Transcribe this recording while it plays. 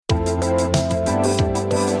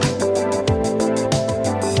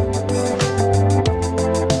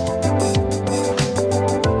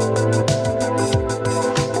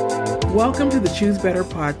Welcome to the Choose Better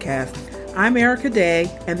podcast. I'm Erica Day,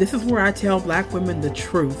 and this is where I tell Black women the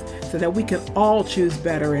truth so that we can all choose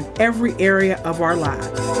better in every area of our lives.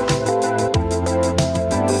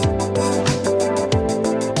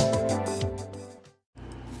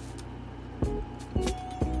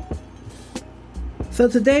 So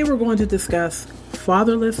today we're going to discuss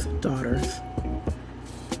fatherless daughters.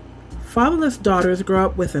 Fatherless daughters grow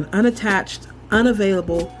up with an unattached,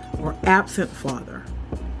 unavailable, or absent father.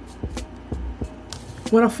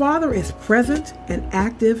 When a father is present and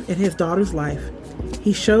active in his daughter's life,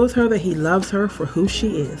 he shows her that he loves her for who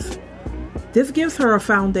she is. This gives her a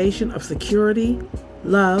foundation of security,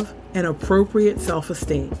 love, and appropriate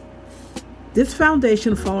self-esteem. This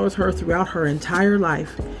foundation follows her throughout her entire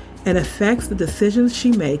life and affects the decisions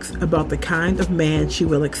she makes about the kind of man she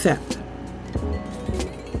will accept.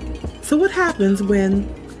 So what happens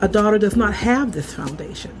when a daughter does not have this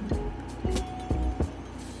foundation?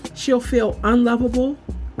 She'll feel unlovable,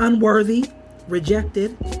 unworthy,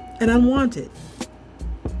 rejected, and unwanted.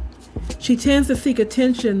 She tends to seek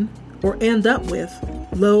attention or end up with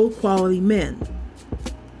low-quality men.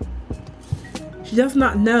 She does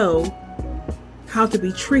not know how to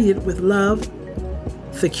be treated with love,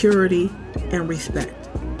 security, and respect.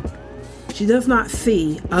 She does not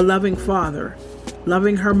see a loving father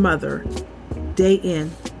loving her mother day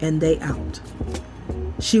in and day out.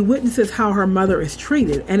 She witnesses how her mother is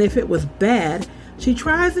treated, and if it was bad, she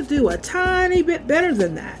tries to do a tiny bit better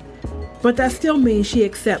than that. But that still means she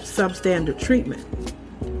accepts substandard treatment.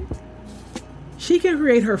 She can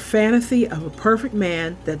create her fantasy of a perfect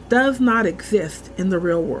man that does not exist in the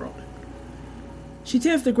real world. She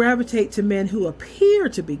tends to gravitate to men who appear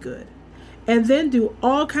to be good, and then do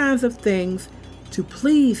all kinds of things to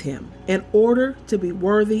please him in order to be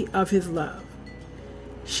worthy of his love.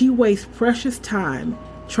 She wastes precious time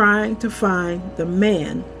trying to find the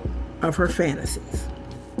man of her fantasies.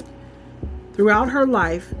 Throughout her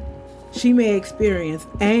life, she may experience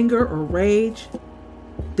anger or rage,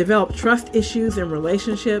 develop trust issues in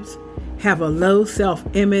relationships, have a low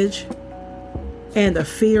self-image, and a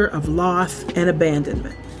fear of loss and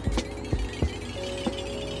abandonment.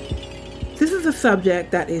 This is a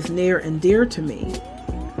subject that is near and dear to me,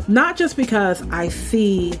 not just because I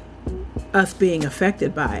see us being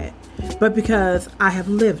affected by it, but because I have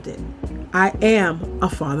lived it. I am a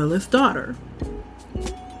fatherless daughter.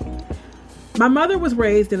 My mother was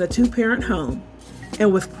raised in a two-parent home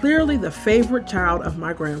and was clearly the favorite child of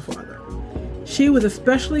my grandfather. She was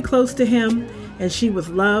especially close to him, and she was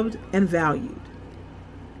loved and valued.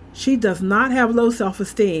 She does not have low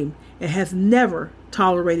self-esteem and has never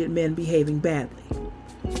tolerated men behaving badly.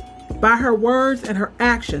 By her words and her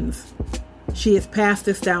actions, she has passed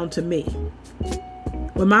this down to me.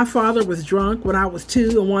 When my father was drunk when I was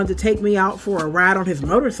 2 and wanted to take me out for a ride on his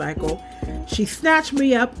motorcycle, she snatched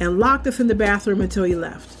me up and locked us in the bathroom until he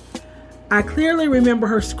left. I clearly remember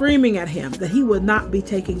her screaming at him that he would not be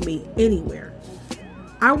taking me anywhere.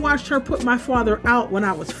 I watched her put my father out when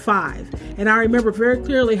I was 5, and I remember very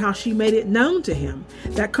clearly how she made it known to him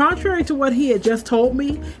that contrary to what he had just told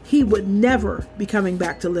me, he would never be coming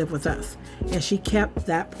back to live with us, and she kept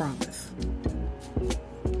that promise.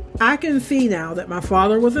 I can see now that my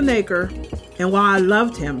father was a naker, and while I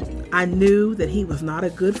loved him, I knew that he was not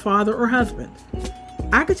a good father or husband.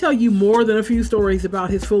 I could tell you more than a few stories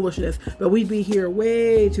about his foolishness, but we'd be here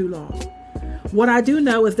way too long. What I do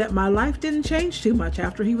know is that my life didn't change too much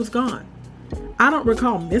after he was gone. I don't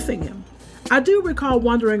recall missing him. I do recall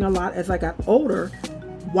wondering a lot as I got older,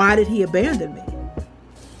 why did he abandon me?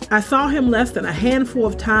 I saw him less than a handful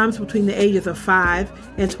of times between the ages of 5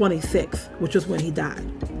 and 26, which was when he died.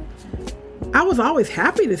 I was always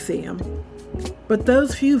happy to see him, but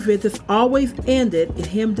those few visits always ended in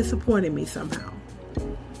him disappointing me somehow.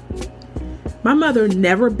 My mother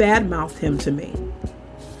never badmouthed him to me,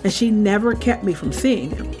 and she never kept me from seeing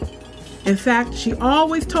him. In fact, she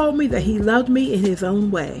always told me that he loved me in his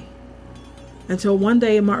own way. Until one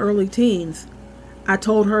day in my early teens, I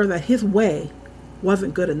told her that his way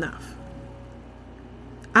wasn't good enough.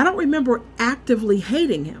 I don't remember actively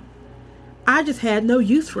hating him. I just had no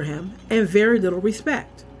use for him and very little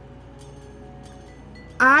respect.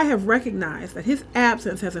 I have recognized that his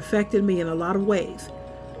absence has affected me in a lot of ways,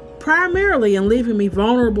 primarily in leaving me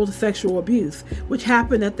vulnerable to sexual abuse, which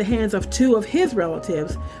happened at the hands of 2 of his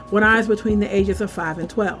relatives when I was between the ages of 5 and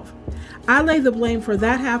 12. I lay the blame for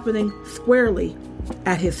that happening squarely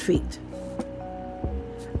at his feet.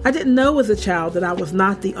 I didn't know as a child that I was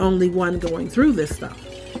not the only one going through this stuff.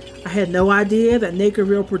 I had no idea that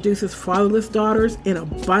Nakerville produces fatherless daughters in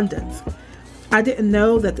abundance. I didn't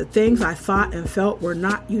know that the things I thought and felt were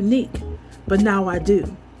not unique, but now I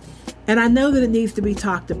do. and I know that it needs to be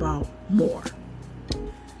talked about more.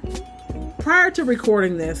 Prior to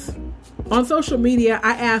recording this, on social media,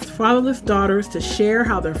 I asked fatherless daughters to share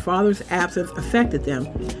how their father's absence affected them,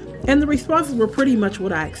 and the responses were pretty much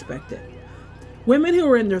what I expected. Women who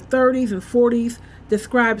were in their 30s and 40s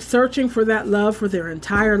described searching for that love for their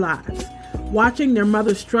entire lives, watching their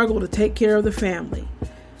mothers struggle to take care of the family,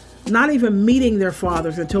 not even meeting their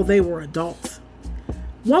fathers until they were adults.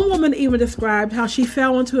 One woman even described how she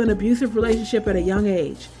fell into an abusive relationship at a young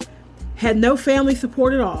age, had no family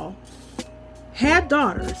support at all, had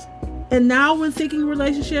daughters, and now when seeking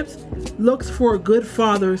relationships, looks for good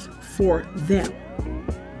fathers for them.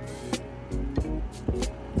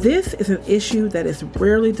 This is an issue that is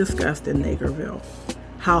rarely discussed in Naperville,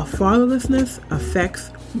 how fatherlessness affects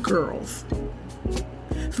girls.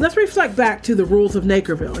 So let's reflect back to the rules of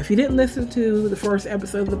Naperville. If you didn't listen to the first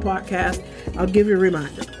episode of the podcast, I'll give you a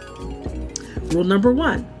reminder. Rule number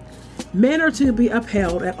 1, men are to be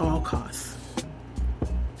upheld at all costs.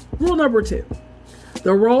 Rule number 2,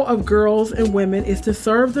 the role of girls and women is to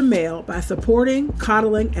serve the male by supporting,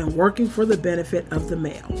 coddling, and working for the benefit of the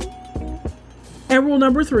male. And rule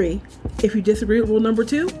number 3, if you disagree with rule number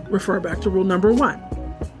 2, refer back to rule number 1.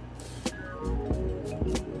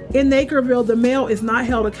 In Naperville, the male is not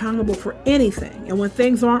held accountable for anything, and when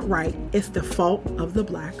things aren't right, it's the fault of the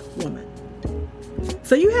black woman.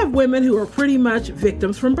 So you have women who are pretty much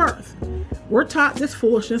victims from birth. We're taught this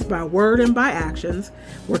foolishness by word and by actions.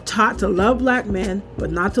 We're taught to love black men,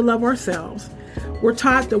 but not to love ourselves. We're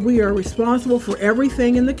taught that we are responsible for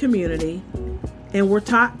everything in the community. And we're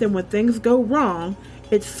taught that when things go wrong,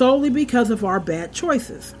 it's solely because of our bad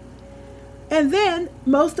choices. And then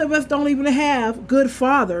most of us don't even have good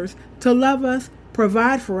fathers to love us,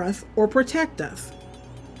 provide for us, or protect us.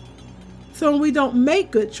 So when we don't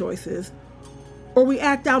make good choices, or we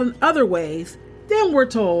act out in other ways, then we're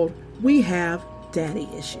told we have daddy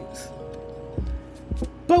issues.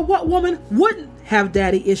 But what woman wouldn't have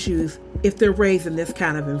daddy issues if they're raised in this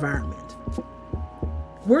kind of environment?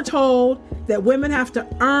 We're told that women have to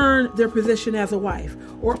earn their position as a wife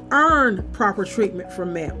or earn proper treatment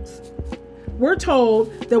from males. We're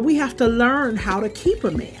told that we have to learn how to keep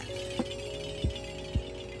a man.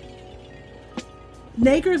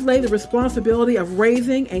 Nagers lay the responsibility of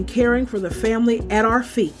raising and caring for the family at our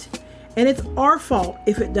feet, and it's our fault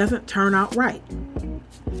if it doesn't turn out right.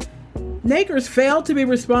 Nagers fail to be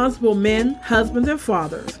responsible men, husbands, and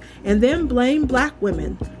fathers, and then blame black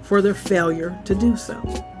women for their failure to do so.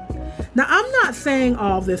 Now, I'm not saying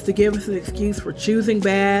all this to give us an excuse for choosing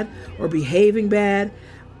bad or behaving bad.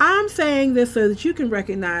 I'm saying this so that you can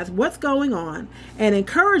recognize what's going on and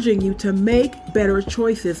encouraging you to make better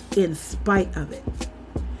choices in spite of it.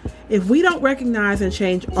 If we don't recognize and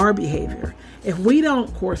change our behavior, if we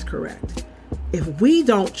don't course correct, if we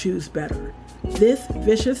don't choose better, this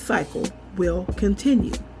vicious cycle will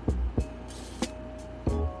continue.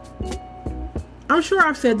 I'm sure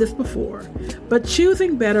I've said this before, but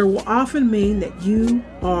choosing better will often mean that you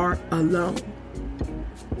are alone.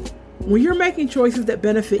 When you're making choices that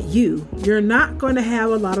benefit you, you're not going to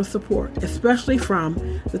have a lot of support, especially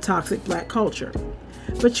from the toxic black culture.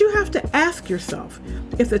 But you have to ask yourself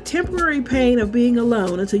if the temporary pain of being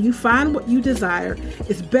alone until you find what you desire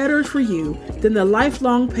is better for you than the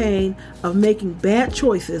lifelong pain of making bad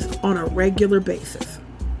choices on a regular basis.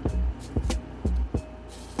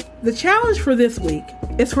 The challenge for this week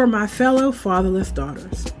is for my fellow fatherless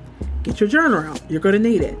daughters. Get your journal out. You're going to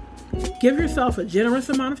need it. Give yourself a generous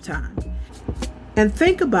amount of time and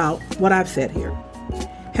think about what I've said here.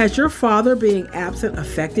 Has your father being absent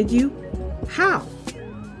affected you? How?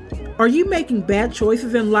 Are you making bad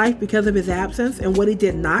choices in life because of his absence and what he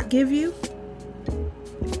did not give you?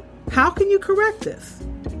 How can you correct this?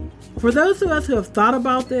 For those of us who have thought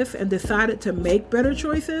about this and decided to make better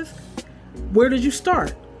choices, where did you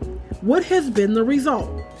start? What has been the result?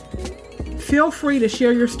 Feel free to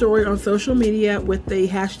share your story on social media with the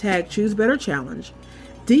hashtag ChooseBetterChallenge.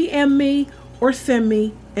 DM me or send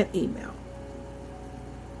me an email.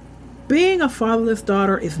 Being a fatherless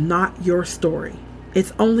daughter is not your story.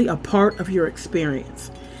 It's only a part of your experience.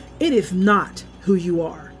 It is not who you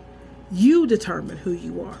are. You determine who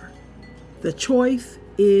you are. The choice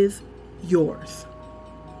is yours.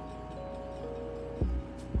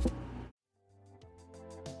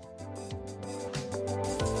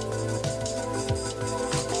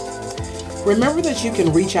 Remember that you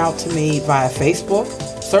can reach out to me via Facebook.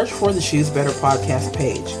 Search for the Choose Better Podcast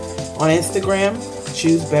page. On Instagram,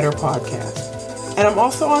 Choose Better Podcast. And I'm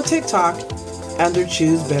also on TikTok under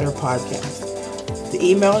Choose Better Podcast. The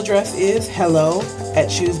email address is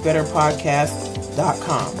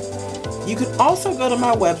hello@choosebetterpodcast.com. You can also go to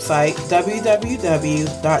my website,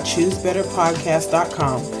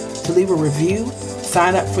 www.choosebetterpodcast.com, to leave a review,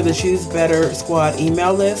 sign up for the Choose Better Squad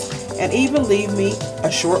email list, and even leave me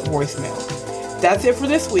a short voicemail. That's it for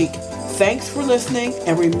this week. Thanks for listening,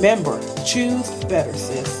 and remember, choose better,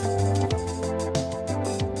 sis.